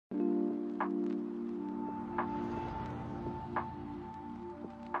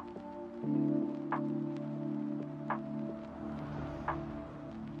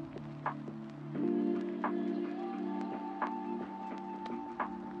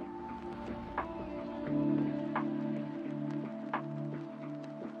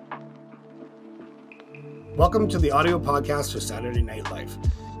Welcome to the audio podcast for Saturday Night Life.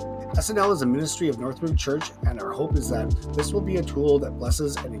 SNL is a ministry of Northridge Church, and our hope is that this will be a tool that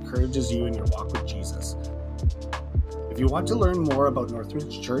blesses and encourages you in your walk with Jesus. If you want to learn more about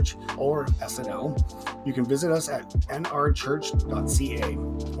Northridge Church or SNL, you can visit us at nrchurch.ca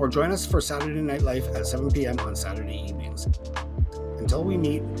or join us for Saturday Night Life at 7 p.m. on Saturday evenings. Until we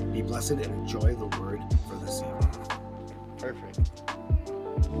meet, be blessed and enjoy the word for this evening. Perfect.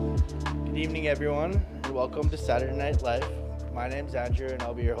 Good evening, everyone, and welcome to Saturday Night Life. My name's Andrew, and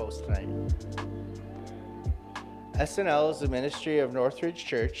I'll be your host tonight. SNL is a ministry of Northridge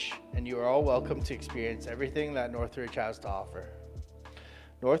Church, and you are all welcome to experience everything that Northridge has to offer.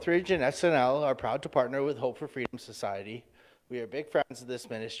 Northridge and SNL are proud to partner with Hope for Freedom Society. We are big fans of this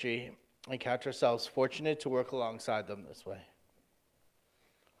ministry and count ourselves fortunate to work alongside them this way.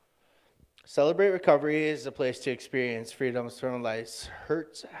 Celebrate Recovery is a place to experience freedoms from life's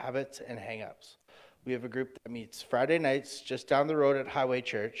hurts, habits, and hang-ups. We have a group that meets Friday nights just down the road at Highway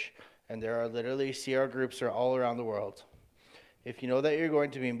Church, and there are literally CR groups all around the world. If you know that you're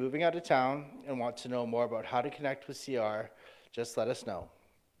going to be moving out of town and want to know more about how to connect with CR, just let us know.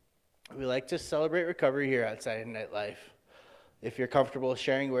 We like to celebrate recovery here at Saturday Night Life. If you're comfortable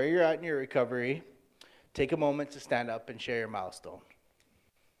sharing where you're at in your recovery, take a moment to stand up and share your milestone.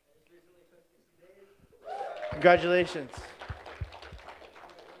 Congratulations.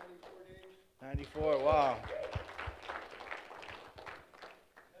 94, wow.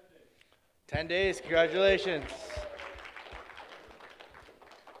 10 days, congratulations.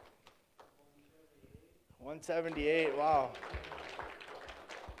 178, wow.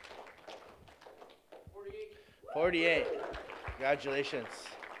 48, congratulations.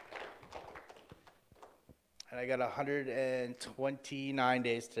 And I got 129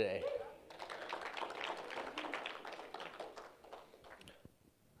 days today.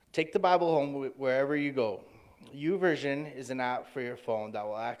 Take the Bible home wherever you go. YouVersion is an app for your phone that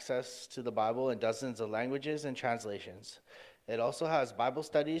will access to the Bible in dozens of languages and translations. It also has Bible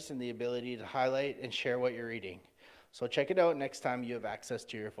studies and the ability to highlight and share what you're reading. So check it out next time you have access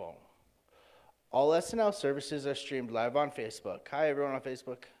to your phone. All SNL services are streamed live on Facebook. Hi, everyone on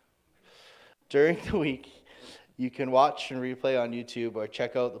Facebook. During the week, you can watch and replay on YouTube or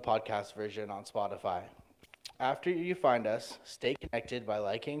check out the podcast version on Spotify. After you find us, stay connected by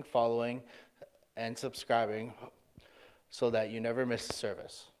liking, following, and subscribing so that you never miss a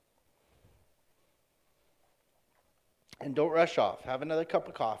service. And don't rush off. Have another cup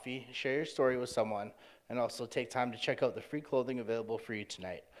of coffee, share your story with someone, and also take time to check out the free clothing available for you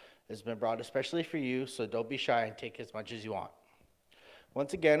tonight. It's been brought especially for you, so don't be shy and take as much as you want.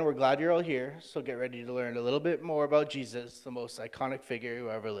 Once again, we're glad you're all here, so get ready to learn a little bit more about Jesus, the most iconic figure who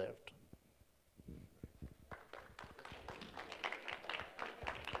ever lived.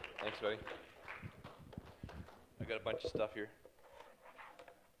 Thanks, buddy. I got a bunch of stuff here.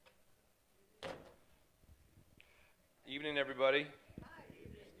 Evening, everybody.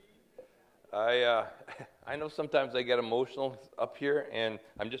 I know sometimes I get emotional up here, and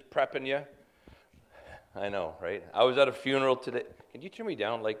I'm just prepping you. I know, right? I was at a funeral today. Can you turn me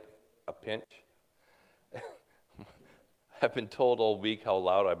down like a pinch? I've been told all week how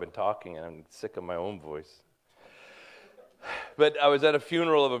loud I've been talking, and I'm sick of my own voice. But I was at a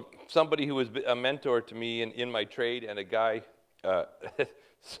funeral of somebody who was a mentor to me in my trade, and a guy,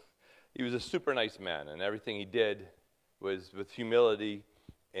 he was a super nice man, and everything he did was with humility,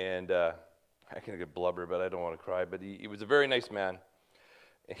 and I can get blubber, but I don't want to cry, but he was a very nice man.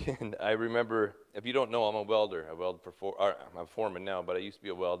 And I remember, if you don't know, I'm a welder. I weld I'm a foreman now, but I used to be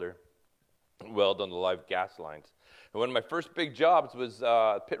a welder. Weld on the live gas lines. And one of my first big jobs was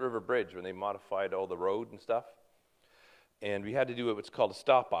Pitt River Bridge, when they modified all the road and stuff. And we had to do what's called a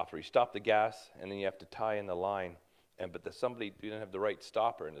stop-off, where you stop the gas, and then you have to tie in the line. But somebody didn't have the right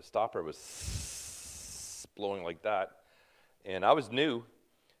stopper, and the stopper was blowing like that. And I was new,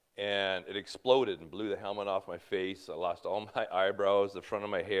 and it exploded and blew the helmet off my face. I lost all my eyebrows, the front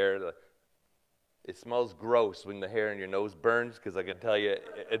of my hair. It smells gross when the hair in your nose burns, because I can tell you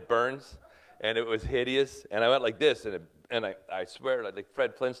it burns. And it was hideous. And I went like this, and I swear, like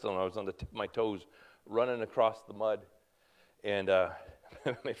Fred Flintstone, I was on the tip of my toes running across the mud. And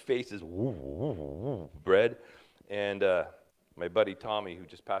my face is red. And my buddy Tommy, who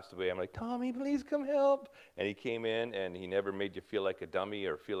just passed away, I'm like, Tommy, please come help. And he came in, and he never made you feel like a dummy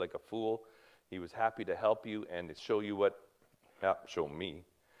or feel like a fool. He was happy to help you and to show you show me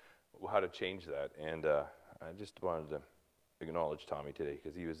how to change that. And I just wanted to acknowledge Tommy today,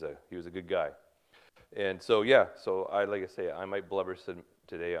 because he was a good guy. And so, yeah, like I say, I might blubber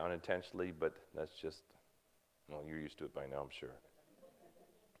today unintentionally, but that's just, well, you're used to it by now, I'm sure.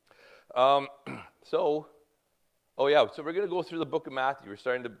 So Oh yeah, so we're going to go through the book of Matthew.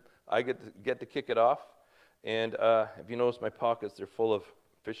 I get to kick it off. And if you notice my pockets, they're full of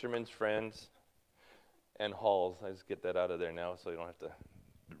Fisherman's Friends and Halls. I just get that out of there now so you don't have to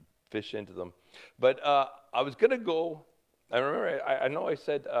fish into them. But I was going to go, I remember, I know I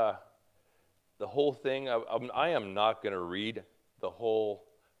said the whole thing. I am not going to read the whole.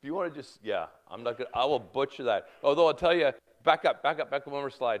 If you want to just, I'm not going to, I will butcher that. Although I'll tell you, back up one more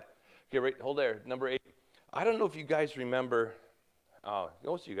slide. Okay, right, hold there, number 8. I don't know if you guys remember,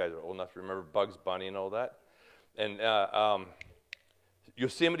 most of you guys are old enough to remember Bugs Bunny and all that. And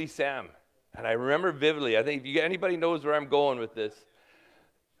Yosemite Sam. And I remember vividly, I think if anybody knows where I'm going with this,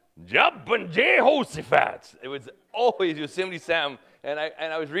 Jumpin' Jehoshaphat. It was always Yosemite Sam. And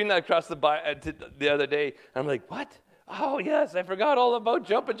I was reading that across the other day. I'm like, what? Oh, yes, I forgot all about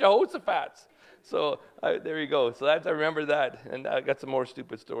Jumpin' Jehoshaphat. So there you go. So I remember that. And I got some more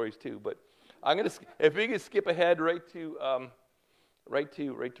stupid stories too. But I'm going to, if we can skip ahead right to, I'm going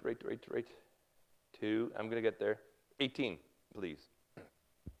to get there. 18, please.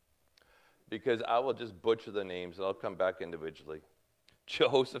 Because I will just butcher the names and I'll come back individually.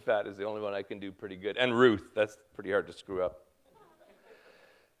 Jehoshaphat is the only one I can do pretty good. And Ruth, that's pretty hard to screw up.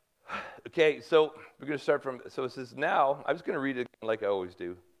 Okay, so we're going to start from, so it says now, I'm just going to read it like I always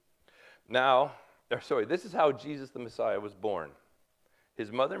do. This is how Jesus the Messiah was born. His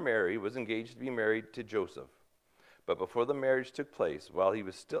mother Mary was engaged to be married to Joseph. But before the marriage took place, while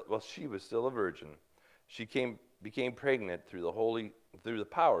she was still a virgin, she became pregnant through the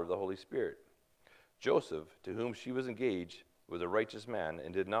power of the Holy Spirit. Joseph, to whom she was engaged, was a righteous man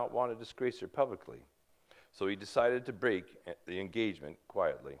and did not want to disgrace her publicly. So he decided to break the engagement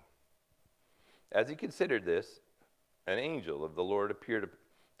quietly. As he considered this, an angel of the Lord appeared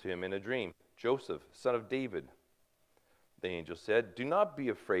to him in a dream. Joseph, son of David, the angel said, do not be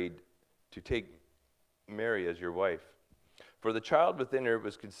afraid to take Mary as your wife, for the child within her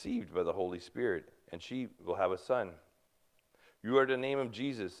was conceived by the Holy Spirit, and she will have a son. You are to name him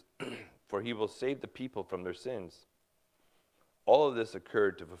Jesus, for he will save the people from their sins. All of this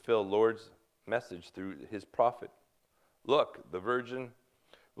occurred to fulfill Lord's message through his prophet. Look, the virgin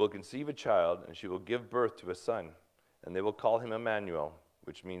will conceive a child, and she will give birth to a son, and they will call him Emmanuel,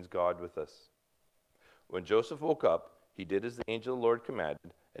 which means God with us. When Joseph woke up, he did as the angel of the Lord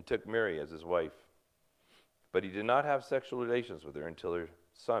commanded and took Mary as his wife. But he did not have sexual relations with her until her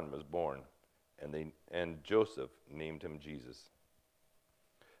son was born, and Joseph named him Jesus.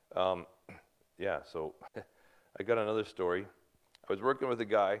 So I got another story. I was working with a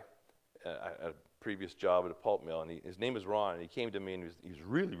guy at a previous job at a pulp mill, and his name is Ron, and he came to me, and he was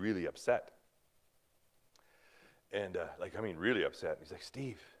really, really upset. And, really upset. And he's like,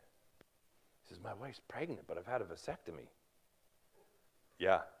 Steve, he says, my wife's pregnant, but I've had a vasectomy.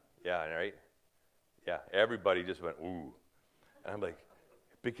 Yeah, right? Yeah, everybody just went, ooh. And I'm like,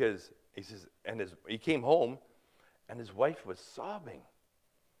 because he says, he came home, and his wife was sobbing.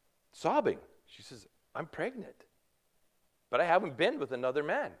 She says, I'm pregnant, but I haven't been with another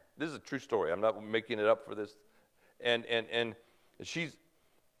man. This is a true story. I'm not making it up for this. And she's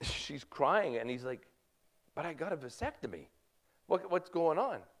crying, and he's like, but I got a vasectomy. What's going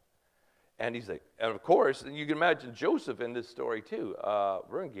on? And he's like, and of course, and you can imagine Joseph in this story too.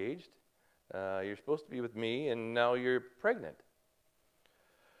 We're engaged. You're supposed to be with me, and now you're pregnant.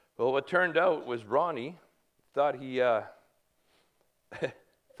 Well, what turned out was Ronnie thought he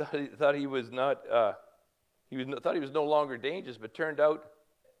thought he was not thought he was no longer dangerous, but turned out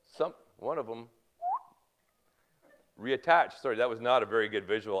one of them reattached. Sorry, that was not a very good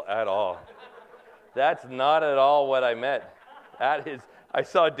visual at all. That's not at all what I meant. I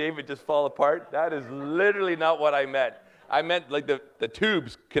saw David just fall apart. That is literally not what I meant. I meant like the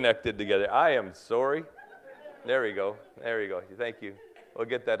tubes connected together. I am sorry. There we go. Thank you. We'll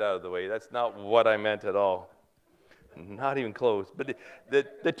get that out of the way. That's not what I meant at all. Not even close. But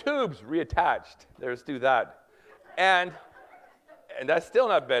the tubes reattached. Let's do that. And that's still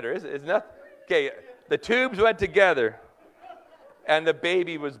not better, is it? It's not. Okay, the tubes went together, and the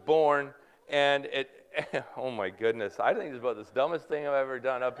baby was born, and oh my goodness. I think it's about the dumbest thing I've ever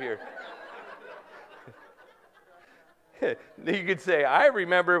done up here. You could say, I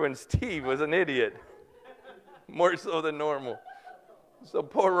remember when Steve was an idiot, more so than normal. So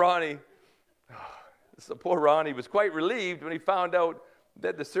poor Ronnie was quite relieved when he found out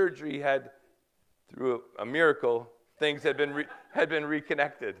that the surgery had, through a miracle, things had been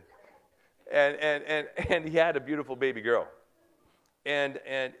reconnected, and he had a beautiful baby girl, and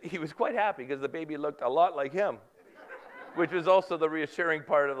he was quite happy because the baby looked a lot like him, which was also the reassuring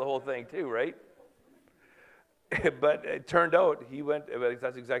part of the whole thing too, right? But it turned out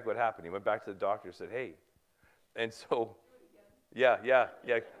that's exactly what happened. He went back to the doctor and said, hey, And so, yeah.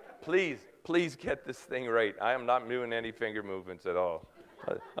 Please get this thing right. I am not doing any finger movements at all.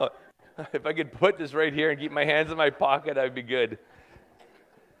 If I could put this right here and keep my hands in my pocket, I'd be good.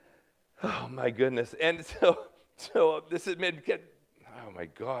 Oh my goodness. And so this is oh my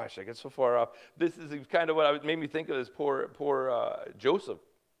gosh, I get so far off. This is kind of what made me think of this poor Joseph.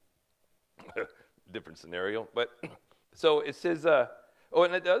 Different scenario, but so it says. Oh,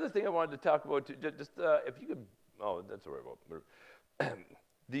 and the other thing I wanted to talk about, just if you could. Oh, that's all right.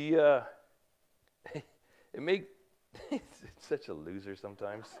 It's such a loser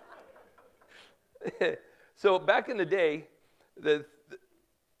sometimes. So back in the day, there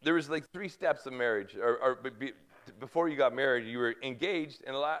was like 3 steps of marriage, before you got married, you were engaged,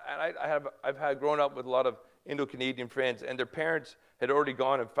 and I've had grown up with a lot of Indo-Canadian friends, and their parents had already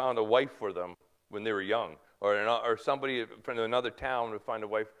gone and found a wife for them when they were young, or somebody from another town would find a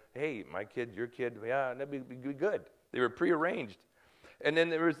wife. Hey, my kid, your kid, yeah, that'd be good. They were prearranged, and then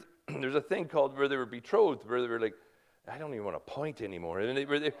there's a thing called where they were betrothed, where they were like, I don't even want to point anymore. And they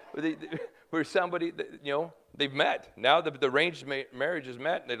were somebody that, they've met. Now the arranged marriage is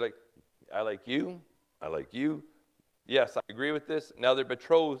met, and they're like, I like you. Yes, I agree with this. Now they're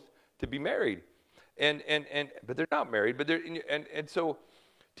betrothed to be married, but they're not married. But and so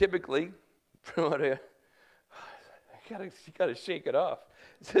typically, from what you gotta shake it off.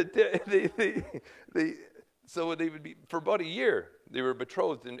 So they would be, for about a year, they were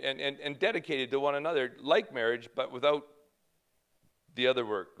betrothed and dedicated to one another, like marriage, but without the other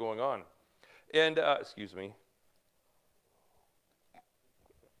work going on. And, excuse me.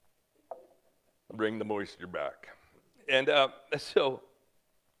 Bring the moisture back. And so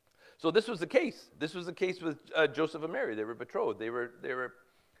this was the case. This was the case with Joseph and Mary. They were betrothed. They were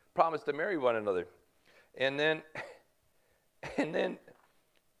promised to marry one another. And then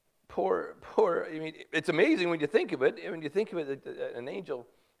poor, I mean, it's amazing when you think of it. When you think of it, an angel,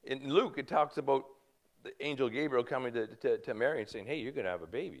 in Luke, it talks about the angel Gabriel coming to Mary and saying, hey, you're going to have a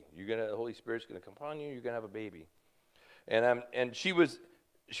baby. The Holy Spirit's going to come upon you. You're going to have a baby. And she was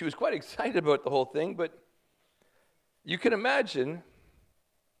quite excited about the whole thing, but you can imagine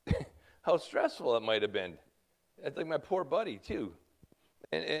how stressful it might have been. It's like my poor buddy, too.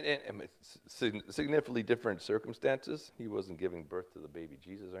 And significantly different circumstances. He wasn't giving birth to the baby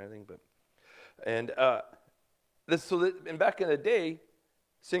Jesus or anything, and back in the day,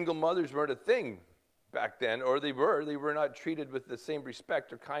 single mothers weren't a thing back then, or they were not treated with the same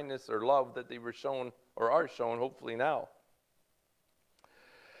respect or kindness or love that they were shown or are shown, hopefully now.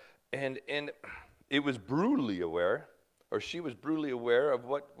 And it was brutally aware, or she was brutally aware of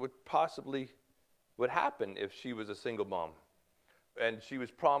what would happen if she was a single mom. And she was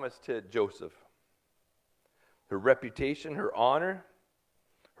promised to Joseph her reputation, her honor,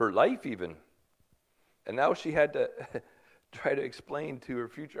 her life even. And now she had to try to explain to her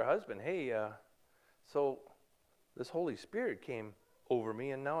future husband, hey, so this Holy Spirit came over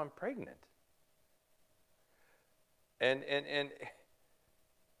me and now I'm pregnant. And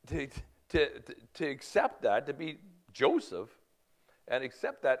to accept that, to be Joseph, and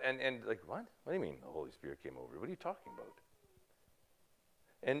accept that, and like, what? What do you mean the Holy Spirit came over? What are you talking about?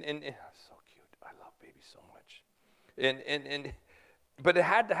 And so cute. I love babies so much. But it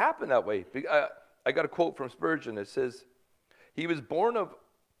had to happen that way. I got a quote from Spurgeon that says, he was born of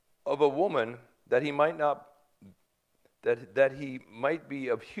a woman that he might not, that he might be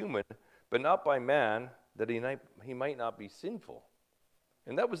of human, but not by man, that he might not be sinful.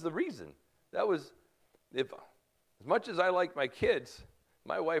 And that was the reason. That was, as much as I like my kids,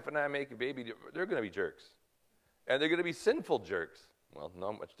 my wife and I make a baby, they're going to be jerks. And they're going to be sinful jerks. Well,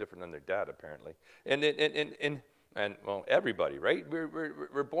 not much different than their dad, apparently. And well, everybody, right?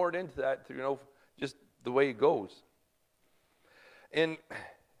 We're born into that, just the way it goes. And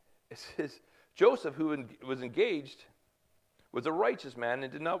it says, Joseph, who was engaged, was a righteous man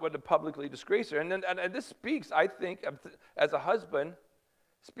and did not want to publicly disgrace her. And this speaks, I think, as a husband,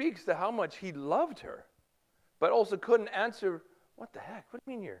 speaks to how much he loved her, but also couldn't answer, what the heck? What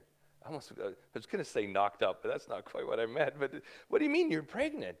do you mean I was going to say knocked up, but that's not quite what I meant. But what do you mean you're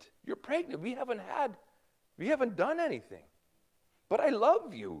pregnant? You're pregnant. We haven't done anything. But I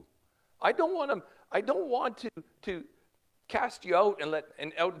love you. I don't want to cast you out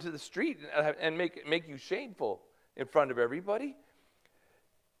and out into the street and make you shameful in front of everybody.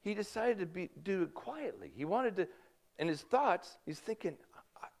 He decided to do it quietly. He wanted to, in his thoughts, he's thinking,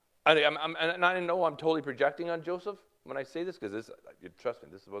 and I know I'm totally projecting on Joseph when I say this, because trust me,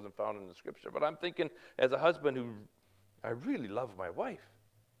 this wasn't found in the scripture, but I'm thinking as a husband who, I really love my wife,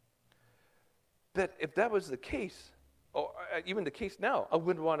 that if that was the case, even the case now, I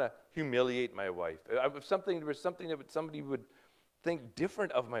wouldn't want to humiliate my wife. If there was something that somebody would think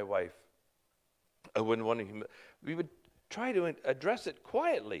different of my wife, I wouldn't want to we would try to address it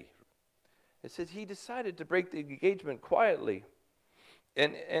quietly. It says he decided to break the engagement quietly.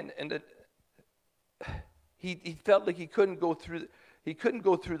 And he felt like he couldn't go through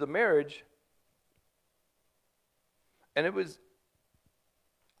the marriage. And it was,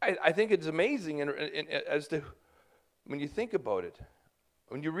 I think it's amazing as to when you think about it,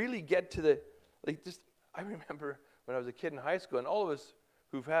 when you really get to I remember when I was a kid in high school, and all of us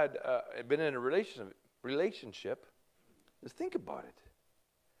who've been in a relationship, just think about it.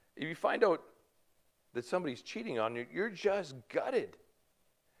 If you find out that somebody's cheating on you, you're just gutted.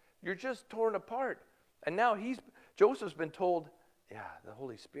 You're just torn apart. And now Joseph's been told, yeah, the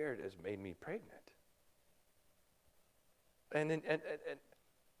Holy Spirit has made me pregnant. And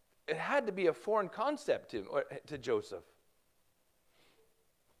it had to be a foreign concept to Joseph.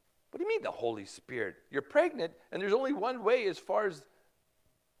 What do you mean the Holy Spirit? You're pregnant, and there's only one way as far as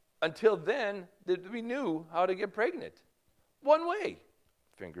until then that we knew how to get pregnant. One way.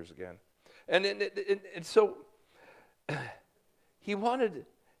 Fingers again. And so he wanted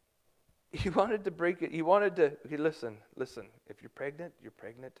to break it. He wanted to, okay, listen, if you're pregnant, you're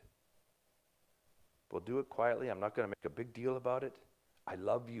pregnant. We'll do it quietly. I'm not going to make a big deal about it. I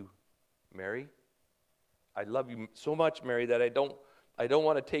love you, Mary. I love you so much, Mary, that I don't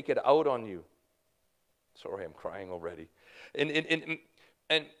want to take it out on you. Sorry, I'm crying already.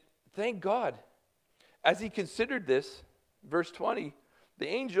 And thank God, as he considered this, verse 20, the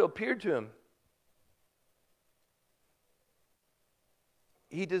angel appeared to him.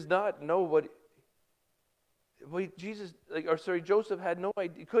 He does not know Joseph had no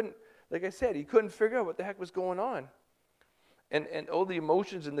idea. He couldn't, like I said, he couldn't figure out what the heck was going on. And all the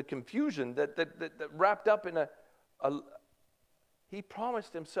emotions and the confusion that wrapped up in he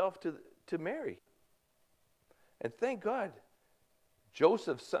promised himself to Mary. And thank God,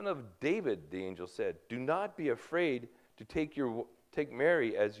 Joseph, son of David, the angel said, do not be afraid to take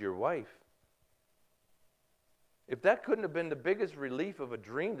Mary as your wife. If that couldn't have been the biggest relief of a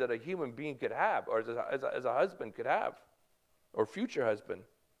dream that a human being could have, or as a husband could have, or future husband.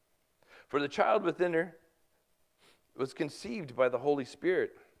 For the child within her was conceived by the Holy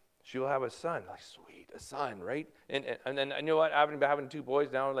Spirit. She will have a son. Like, sweet, a son, right? And then, you know what? Having two boys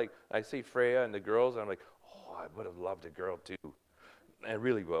now, like, I see Freya and the girls, and I'm like, oh, I would have loved a girl too. And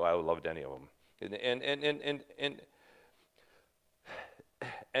really, well, I would have loved any of them.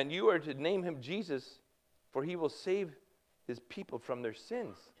 And you are to name him Jesus, for he will save his people from their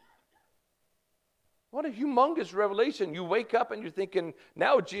sins. What a humongous revelation. You wake up and you're thinking,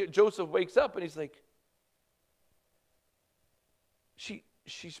 now Joseph wakes up and he's like,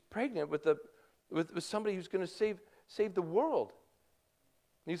 she's pregnant with somebody who's going to save the world.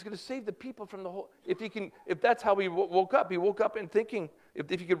 He's going to save the people from the whole. If that's how he woke up and thinking, if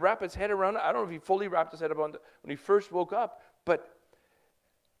he could wrap his head around it. I don't know if he fully wrapped his head around it when he first woke up, but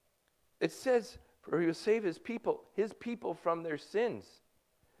it says, for he will save his people from their sins.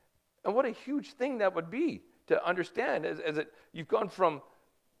 And what a huge thing that would be to understand you've gone from,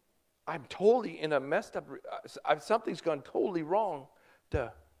 I'm totally in a messed up, something's gone totally wrong,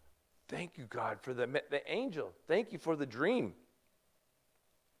 to thank you, God, for the angel. Thank you for the dream.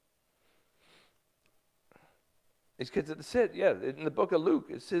 It's because it said, in the book of Luke,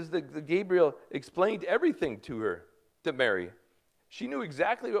 it says that Gabriel explained everything to Mary. She knew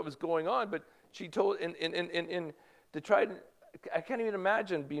exactly what was going on, but she told, to try to, I can't even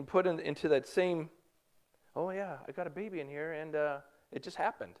imagine being put into that same, oh yeah, I got a baby in here, and it just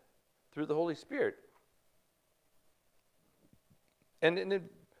happened through the Holy Spirit. And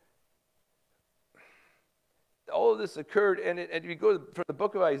all of this occurred, and if you go from the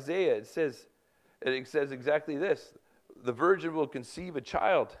book of Isaiah, it says exactly this: the virgin will conceive a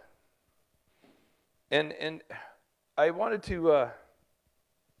child. And I wanted to,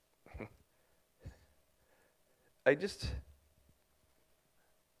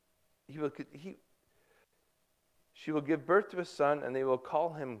 she will give birth to a son, and they will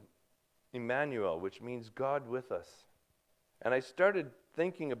call him Emmanuel, which means God with us. And I started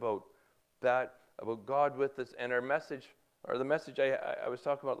thinking about that, about God with us, and our message, or the message I was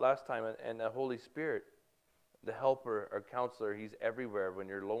talking about last time, and the Holy Spirit, the helper, our counselor. He's everywhere. When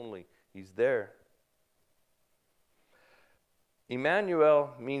you're lonely, he's there.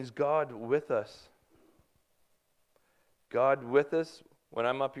 Emmanuel means God with us. God with us when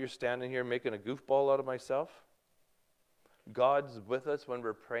I'm up here standing here making a goofball out of myself. God's with us when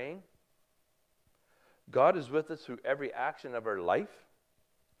we're praying. God is with us through every action of our life.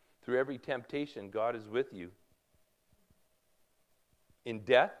 Through every temptation, God is with you. in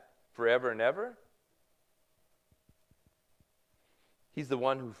death forever and ever. He's the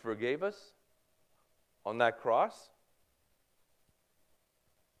one who forgave us on that cross.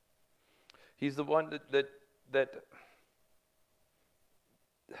 He's the one that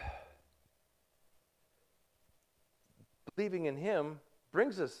believing in him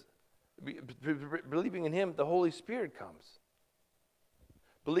brings us, believing in him, the Holy Spirit comes.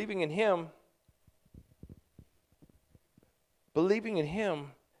 Believing in him,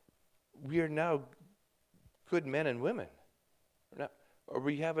 we are now good men and women. Or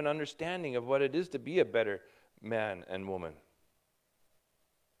we have an understanding of what it is to be a better man and woman.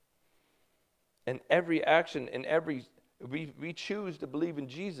 And every action, and we choose to believe in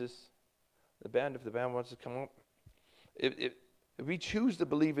Jesus. If the band wants to come up. If we choose to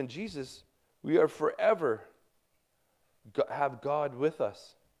believe in Jesus, we are forever have God with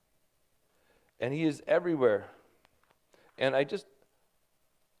us. And he is everywhere. And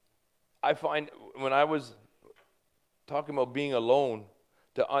I find when I was talking about being alone,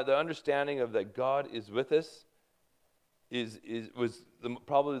 the understanding of that God is with us was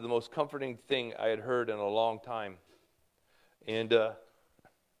probably the most comforting thing I had heard in a long time. And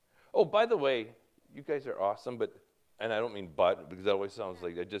oh, by the way, you guys are awesome, and I don't mean because that always sounds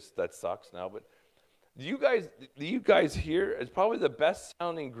like that sucks now. But do you guys hear? It's probably the best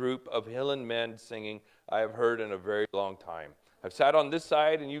sounding group of Hillen men singing I have heard in a very long time. I've sat on this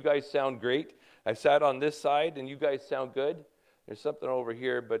side and you guys sound great. I've sat on this side and you guys sound good. There's something over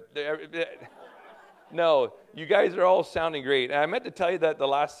here, but no, you guys are all sounding great. And I meant to tell you that the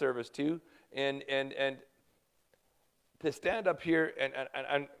last service too, and to stand up here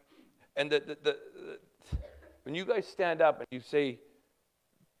and when you guys stand up and you say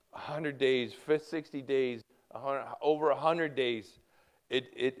 100 days, 60 days, over 100 days,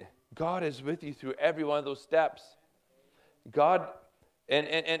 God is with you through every one of those steps. God,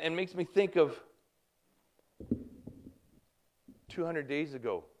 and makes me think of 200 days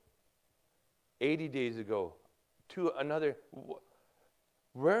ago, 80 days ago, to another.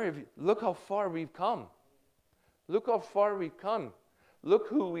 Look how far we've come. Look how far we've come. Look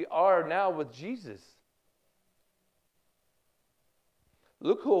who we are now with Jesus.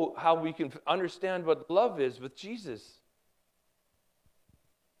 Look how we can understand what love is with Jesus.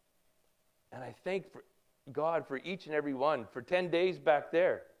 And I thank God for each and every one. For 10 days back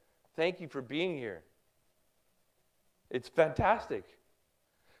there, thank you for being here. It's fantastic.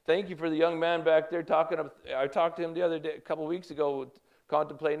 Thank you for the young man back there I talked to him the other day, a couple weeks ago,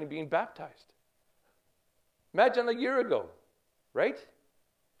 contemplating being baptized. Imagine a year ago, right?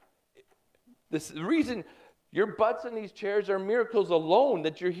 The reason your butts in these chairs are miracles alone,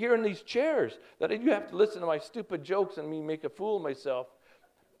 that you're here in these chairs, that you have to listen to my stupid jokes and me make a fool of myself.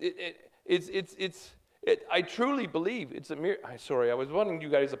 I truly believe it's a miracle. Sorry, I was wanting you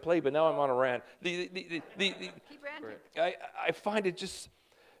guys to play, but now I'm on a rant. Keep ranting. I find it just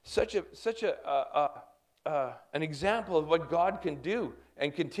such an example of what God can do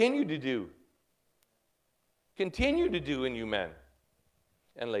and continue to do. Continue to do in you men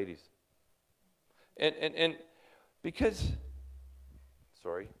and ladies. And because,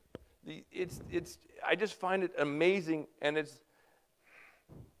 sorry, I just find it amazing, and it's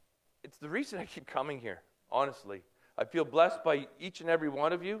the reason I keep coming here, honestly. I feel blessed by each and every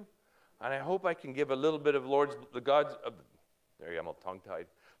one of you, and I hope I can give a little bit of there I'm all tongue-tied,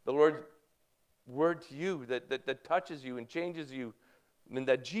 the Lord's word to you that touches you and changes you, and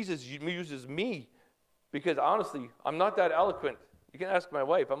that Jesus uses me, because honestly, I'm not that eloquent. You can ask my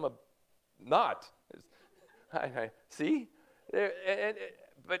wife, I'm not. See?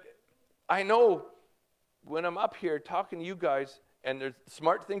 But I know when I'm up here talking to you guys, and there's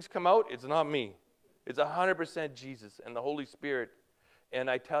smart things come out, it's not me. It's 100% Jesus and the Holy Spirit. And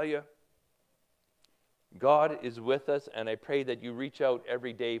I tell you, God is with us, and I pray that you reach out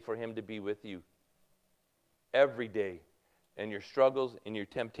every day for him to be with you. Every day. In your struggles, in your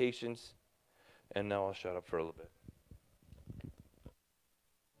temptations. And now I'll shut up for a little bit.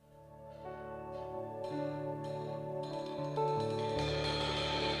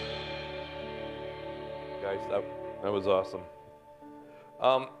 Guys, that was awesome.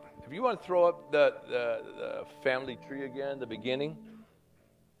 If you want to throw up the family tree again, the beginning.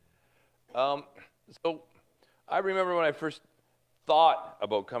 So I remember when I first thought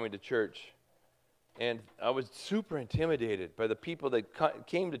about coming to church, and I was super intimidated by the people that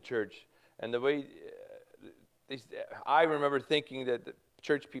came to church, and the way I remember thinking that the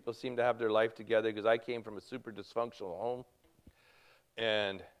church people seemed to have their life together, because I came from a super dysfunctional home,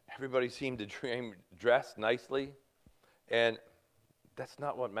 and everybody seemed to dress nicely, and that's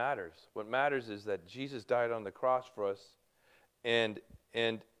not what matters. What matters is that Jesus died on the cross for us, And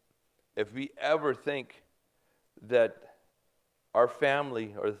if we ever think that our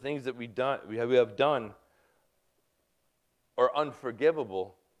family or the things that we have done are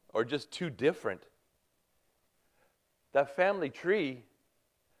unforgivable or just too different, that family tree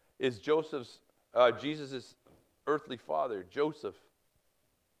is Jesus' earthly father, Joseph.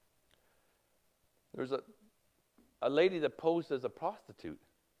 There's a lady that posed as a prostitute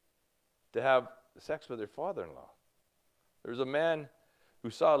to have sex with her father-in-law. There's a man who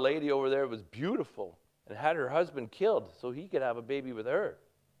saw a lady over there who was beautiful and had her husband killed so he could have a baby with her.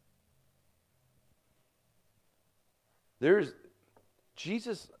 There's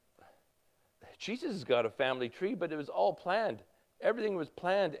Jesus has got a family tree, but it was all planned. Everything was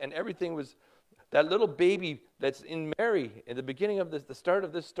planned, and everything was, that little baby that's in Mary in the beginning of the start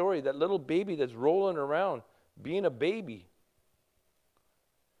of this story, that little baby that's rolling around, being a baby,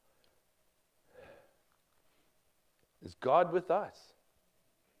 is God with us.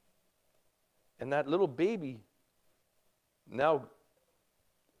 And that little baby, now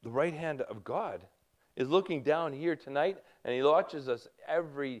the right hand of God, is looking down here tonight, and he watches us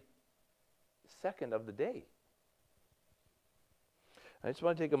every second of the day. I just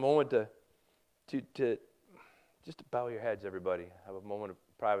want to take a moment to bow your heads, everybody. Have a moment of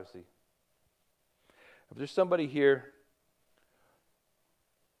privacy. If there's somebody here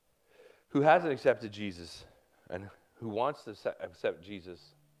who hasn't accepted Jesus and who wants to accept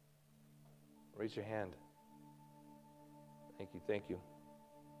Jesus, raise your hand. Thank you.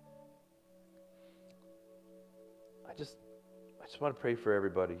 I just want to pray for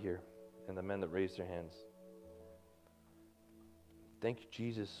everybody here and the men that raised their hands. Thank you,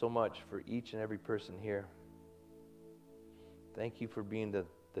 Jesus, so much for each and every person here. Thank you for being the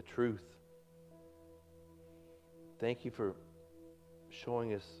truth. Thank you for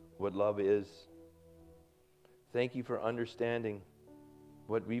showing us what love is. Thank you for understanding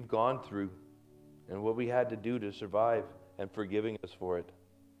what we've gone through and what we had to do to survive and forgiving us for it.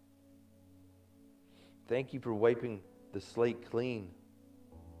 Thank you for wiping the slate clean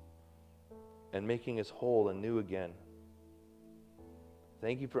and making us whole and new again.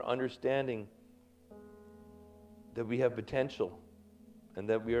 Thank you for understanding that we have potential and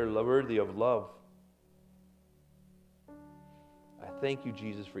that we are worthy of love. I thank you,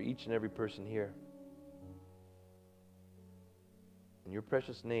 Jesus, for each and every person here. In your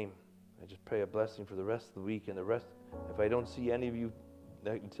precious name, I just pray a blessing for the rest of the week and the rest. If I don't see any of you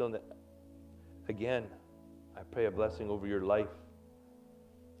until again, I pray a blessing over your life.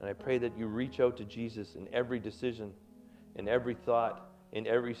 And I pray that you reach out to Jesus in every decision, in every thought, in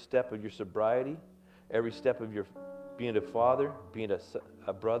every step of your sobriety, every step of your being a father, being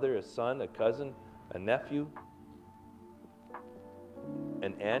a brother, a son, a cousin, a nephew,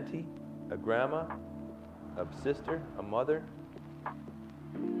 an auntie, a grandma, a sister, a mother.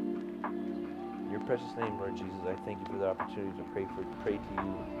 In your precious name, Lord Jesus, I thank you for the opportunity to pray to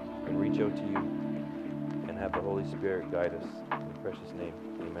you and reach out to you and have the Holy Spirit guide us. In your precious name,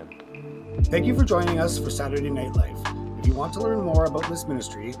 amen. Thank you for joining us for Saturday Night Life. If you want to learn more about this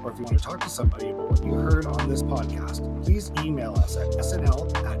ministry, or if you want to talk to somebody about what you heard on this podcast, please email us at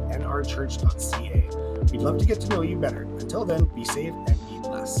snl@nrchurch.ca. We'd love to get to know you better. Until then, be safe and be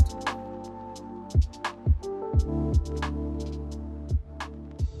blessed.